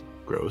 humors.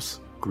 Gross.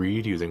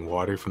 Greed using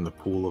water from the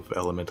pool of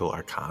elemental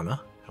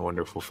arcana. I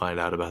wonder if we'll find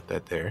out about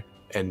that there.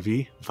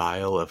 Envy,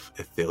 vial of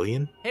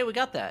Ithilien. Hey, we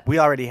got that. We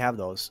already have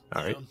those.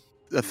 All right.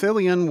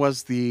 Athelion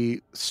was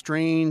the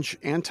strange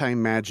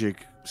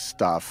anti-magic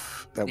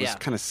stuff that was Yeah.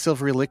 kind of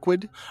silvery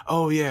liquid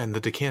Oh yeah, and the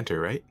decanter,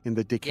 right? in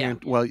the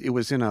decant. Well, it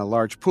was in a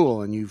large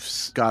pool, and you've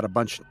got a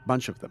bunch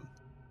of them.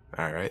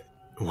 All right.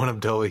 One of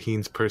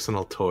Delaheen's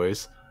personal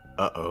toys.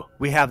 Uh-oh.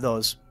 We have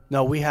those.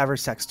 No, we have her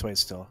sex toys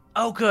still.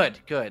 Oh, good.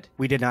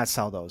 We did not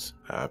sell those.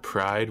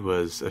 Pride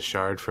was a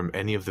shard from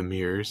any of the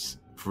mirrors.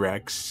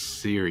 Vrax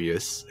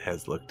Sirius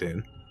has looked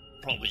in.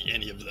 Probably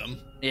any of them.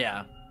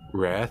 Yeah.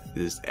 Wrath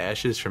is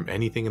ashes from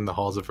anything in the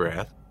halls of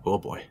Wrath. Oh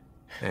boy.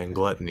 And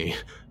Gluttony.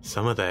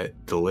 Some of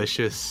that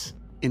delicious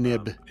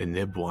Inib.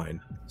 Inib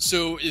wine.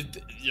 So,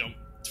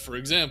 for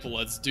example,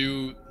 let's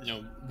do,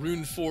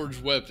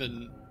 Runeforged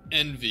weapon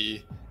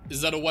Envy. Is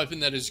that a weapon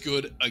that is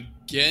good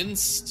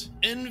against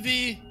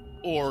Envy,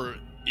 or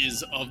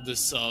is of the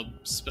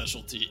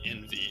sub-specialty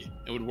Envy?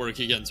 It would work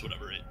against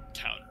whatever it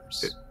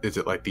counters. Is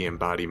it like the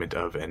embodiment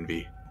of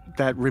envy?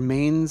 That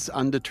remains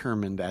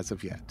undetermined as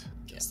of yet.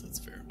 Guess that's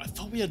fair. I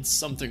thought we had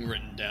something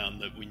written down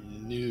that we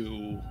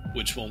knew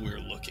which one we were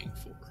looking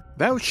for.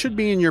 That should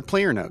be in your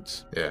player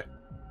notes. Yeah.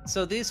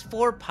 So these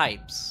 4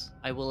 pipes,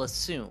 I will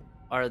assume,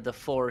 are the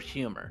 4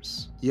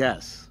 humors.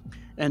 Yes.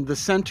 And the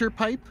center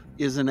pipe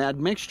is an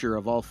admixture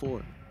of all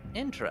 4.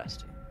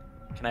 Interesting.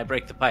 Can I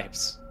break the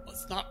pipes?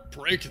 Let's not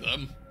break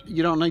them.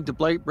 You don't need to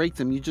break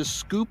them. You just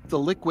scoop the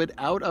liquid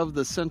out of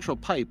the central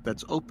pipe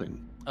that's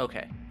open.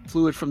 Okay.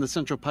 Fluid from the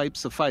central pipe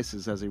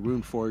suffices as a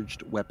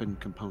rune-forged weapon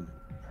component.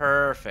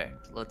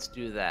 Perfect. Let's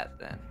do that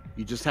then.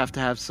 You just have to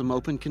have some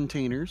open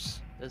containers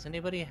Does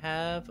anybody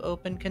have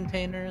open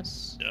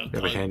containers? Yeah, We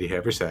have a handy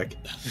haversack.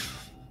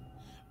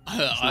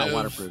 not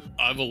waterproof.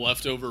 I have a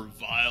leftover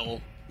vial.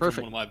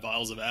 Perfect. From one of my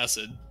vials of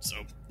acid. So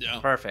yeah.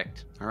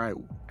 Perfect. All right,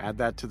 add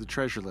that to the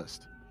treasure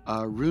list.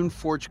 Rune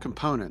Forge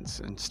components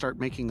and start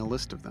making a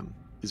list of them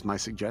is my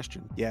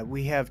suggestion. Yeah,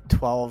 we have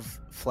 12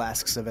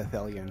 flasks of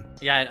Athelion.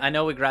 Yeah, I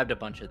know we grabbed a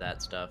bunch of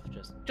that stuff.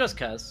 Just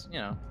cause,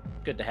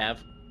 good to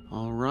have.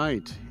 All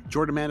right.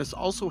 Jordamanus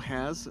also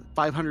has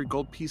 500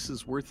 gold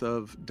pieces worth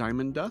of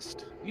diamond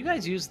dust. You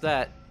guys use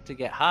that to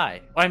get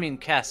high. I mean,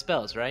 cast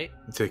spells, right?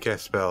 To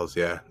cast spells,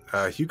 yeah.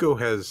 Hugo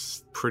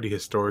has pretty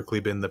historically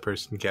been the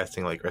person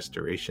casting like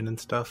restoration and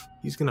stuff.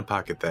 He's gonna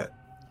pocket that.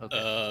 Okay.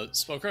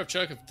 Spellcraft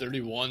check of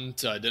 31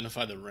 to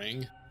identify the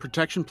ring.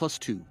 Protection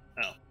 +2.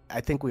 Oh,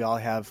 I think we all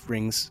have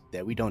rings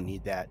that we don't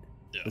need that.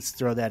 Yeah. Let's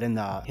throw that in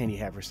the handy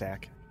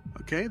haversack.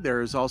 Okay,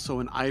 there is also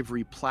an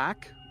ivory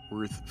plaque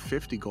worth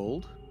 50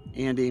 gold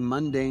and a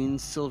mundane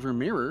silver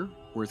mirror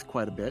worth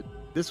quite a bit.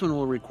 This one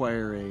will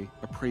require a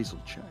appraisal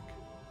check.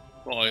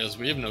 well, I guess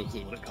we have no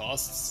clue what it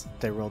costs.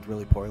 They rolled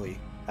really poorly.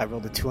 I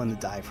rolled a 2 on the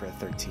die for a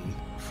 13.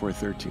 For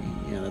 13.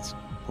 Yeah, that's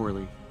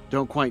poorly.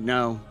 Don't quite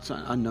know. It's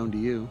unknown to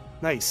you.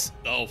 Nice.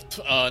 Oh,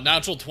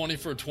 natural 20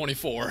 for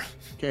 24.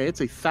 Okay, it's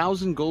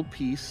 1,000 gold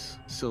piece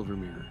silver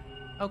mirror.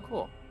 Oh,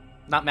 cool.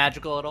 Not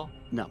magical at all?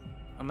 No.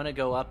 I'm gonna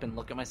go up and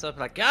look at myself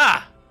like, you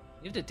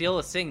have to deal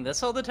with seeing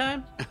this all the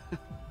time?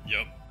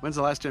 Yep. When's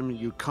the last time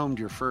you combed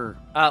your fur?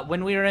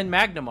 When we were in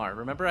Magnamar,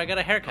 remember I got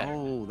a haircut?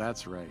 Oh,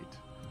 that's right.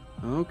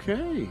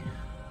 Okay.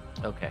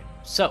 Okay,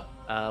 so,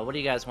 what do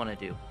you guys want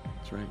to do?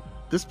 That's right.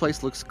 This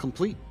place looks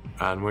complete.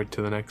 Onward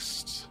to the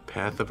next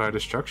path of our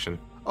destruction.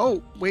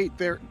 Oh, wait,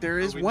 there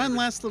is we one never-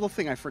 last little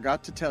thing I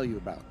forgot to tell you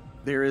about.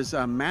 There is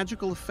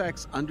magical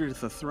effects under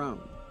the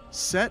throne.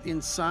 Set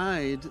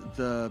inside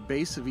the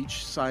base of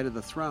each side of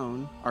the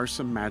throne are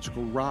some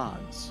magical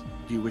rods.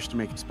 Do you wish to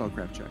make a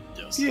spellcraft check?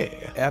 Yes. Yeah.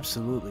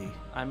 Absolutely.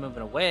 I'm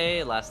moving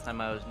away. Last time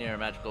I was near a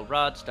magical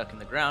rod stuck in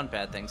the ground,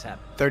 bad things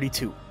happen.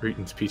 32.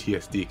 Reeton's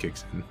PTSD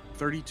kicks in.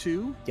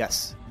 32?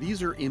 Yes.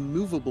 These are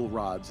immovable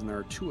rods, and there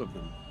are 2 of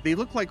them. They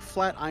look like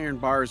flat iron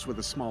bars with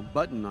a small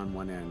button on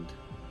one end.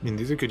 I mean,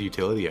 these are good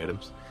utility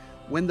items.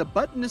 When the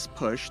button is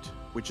pushed,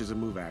 which is a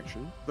move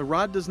action, the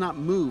rod does not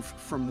move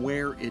from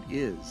where it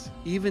is,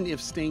 even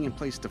if staying in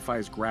place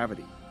defies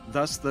gravity.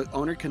 Thus, the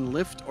owner can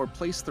lift or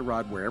place the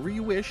rod wherever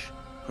you wish,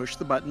 push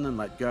the button, and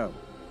let go.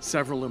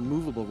 Several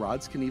immovable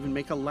rods can even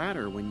make a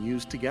ladder when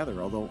used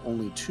together, although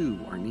only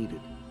 2 are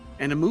needed.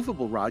 An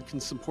immovable rod can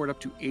support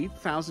up to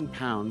 8,000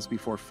 pounds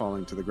before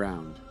falling to the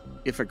ground.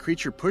 If a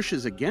creature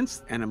pushes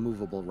against an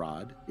immovable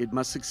rod, it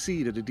must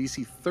succeed at a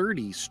DC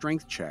 30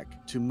 strength check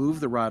to move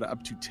the rod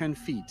up to 10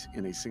 feet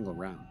in a single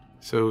round.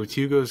 So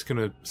Hugo's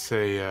gonna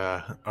say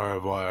au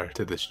revoir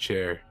to this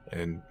chair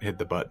and hit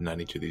the button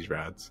on each of these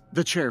rods.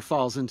 The chair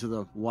falls into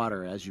the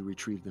water as you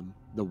retrieve them.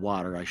 The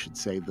water, I should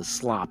say, the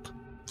slop.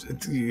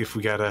 If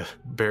we gotta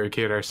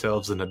barricade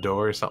ourselves in a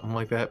door or something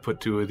like that, put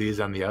 2 of these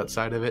on the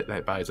outside of it,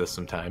 that buys us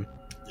some time.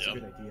 Yep.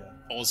 Good idea.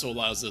 Also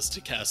allows us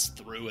to cast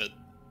through it.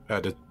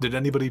 Did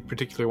anybody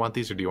particular want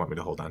these, or do you want me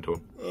to hold on to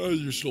them?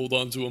 You should hold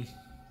on to them.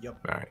 All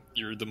right,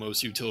 You're the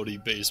most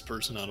utility-based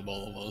person out of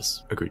all of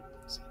us. agreed.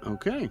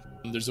 Okay.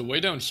 There's a way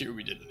down here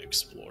we didn't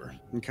explore.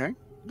 Okay.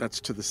 That's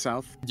to the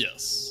south.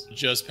 Yes,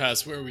 just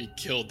past where we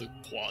killed the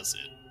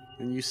Quasit.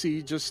 And you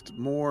see just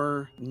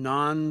more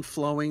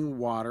non-flowing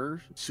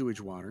water, sewage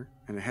water,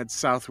 and it heads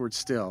southward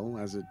still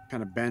as it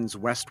kind of bends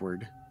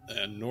westward.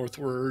 And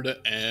northward,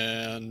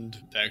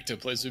 and back to a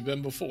place we've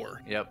been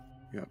before. Yep.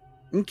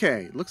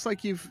 Okay, looks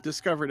like you've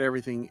discovered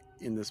everything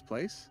in this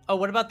place. Oh,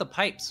 what about the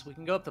pipes? We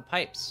can go up the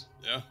pipes.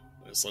 Yeah,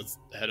 so let's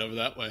head over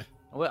that way.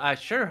 Well, I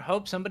sure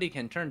hope somebody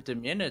can turn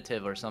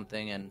diminutive or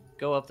something and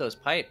go up those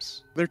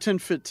pipes. They're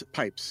 10-foot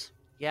pipes.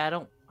 Yeah, I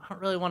don't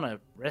really want to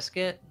risk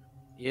it.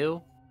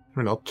 You? I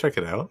mean, I'll check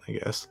it out, I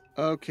guess.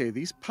 Okay,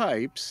 these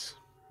pipes,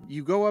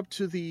 you go up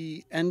to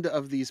the end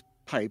of these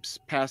pipes,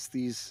 past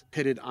these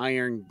pitted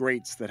iron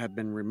grates that have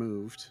been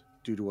removed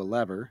due to a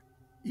lever.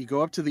 You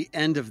go up to the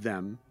end of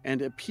them, and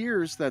it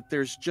appears that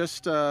there's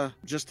just an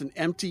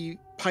empty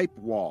pipe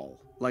wall.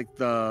 Like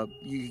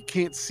you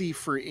can't see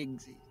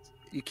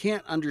you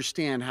can't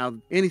understand how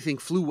anything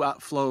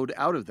flowed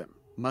out of them.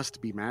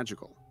 Must be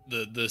magical.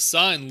 The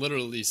sign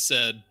literally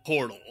said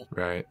portal.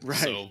 Right. Right.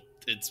 So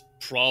it's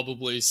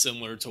probably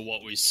similar to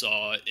what we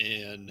saw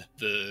in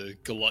the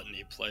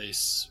Gluttony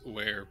place,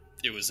 where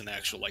it was an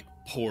actual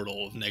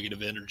portal of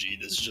negative energy.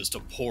 This is just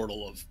a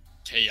portal of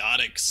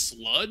chaotic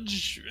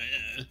sludge.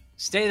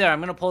 Stay there. I'm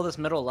going to pull this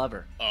middle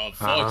lever.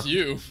 Fuck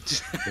you.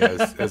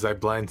 Yeah, as I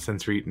blind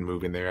sense Reeton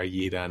moving there, I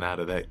yeet on out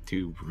of that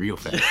too real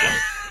fast.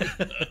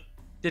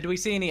 Did we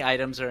see any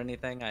items or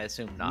anything? I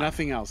assume not.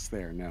 Nothing else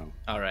there, no.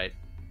 All right.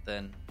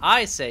 Then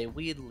I say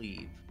we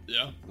leave.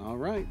 Yeah. All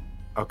right.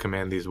 I'll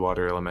command these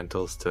water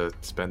elementals to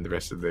spend the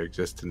rest of their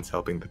existence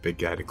helping the big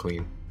guy to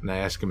clean. And I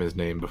ask him his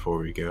name before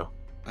we go.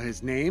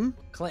 His name?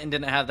 Clinton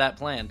didn't have that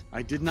planned.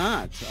 I did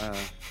not.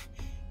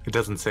 It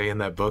doesn't say in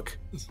that book.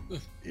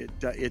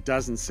 It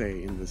doesn't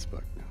say in this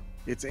book, no.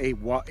 It's a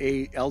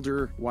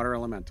elder water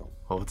elemental.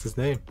 Well, what's his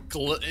name?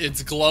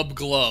 It's Glub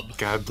Glub.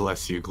 God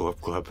bless you, Glub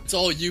Glub. It's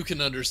all you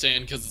can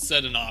understand because it's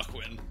said in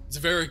Aquin. It's a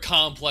very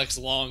complex,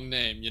 long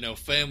name,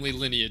 family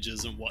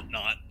lineages and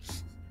whatnot.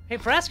 Hey,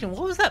 Fraskin,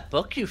 what was that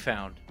book you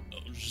found? Oh,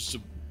 just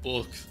a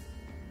book.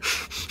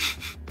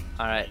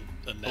 All right.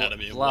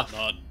 Anatomy and Bluff.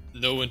 whatnot.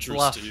 No interest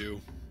Bluff. to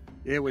you.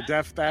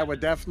 That would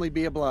definitely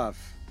be a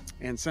bluff.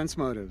 And sense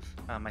motive.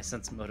 My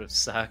sense motive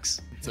sucks.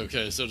 It's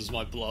okay, so does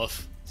my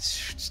bluff.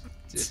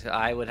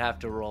 I would have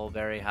to roll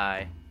very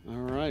high. All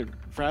right.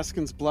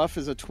 Fraskin's bluff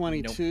is a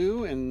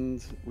 22,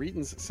 and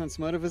Reeton's sense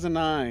motive is a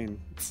 9.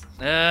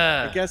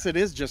 I guess it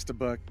is just a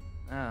book.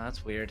 Oh,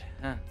 that's weird.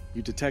 Huh.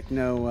 You detect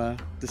no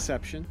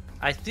deception.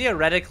 I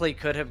theoretically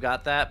could have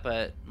got that,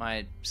 but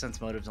my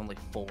sense motive's only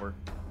 4. All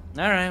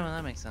right, well,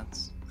 that makes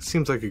sense.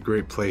 Seems like a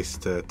great place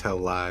to tell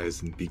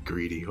lies and be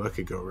greedy. What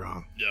could go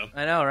wrong? Yeah.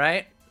 I know,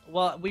 right?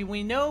 Well,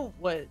 we know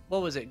what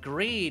was it?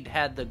 Greed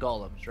had the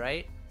golems,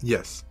 right?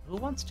 Yes. Who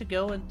wants to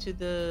go into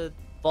the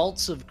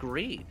vaults of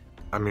greed?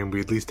 I mean, we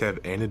at least have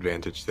an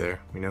advantage there.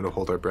 We know to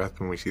hold our breath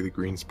when we see the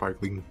green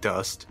sparkling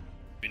dust.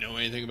 We know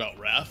anything about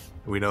Wrath?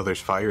 We know there's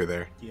fire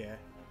there. Yeah.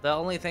 The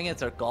only thing is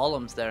there are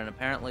golems there, and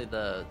apparently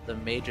the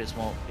mages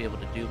won't be able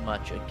to do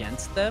much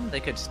against them. They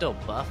could still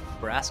buff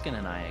Braskin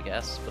and I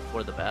guess,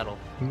 before the battle.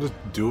 We'll just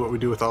do what we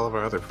do with all of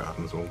our other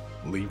problems. We'll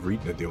leave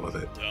Reeton to deal with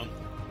it. Yeah.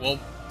 Well,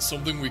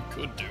 something we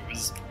could do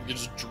is we could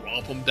just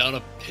drop them down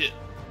a pit.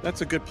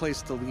 That's a good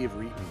place to leave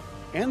Reeton.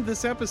 And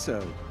this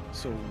episode.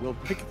 So we'll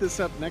pick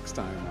this up next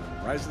time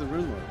on Rise of the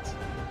Runelords.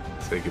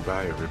 Say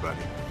goodbye, everybody.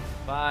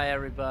 Bye,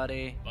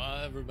 everybody.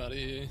 Bye,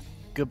 everybody.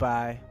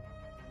 Goodbye.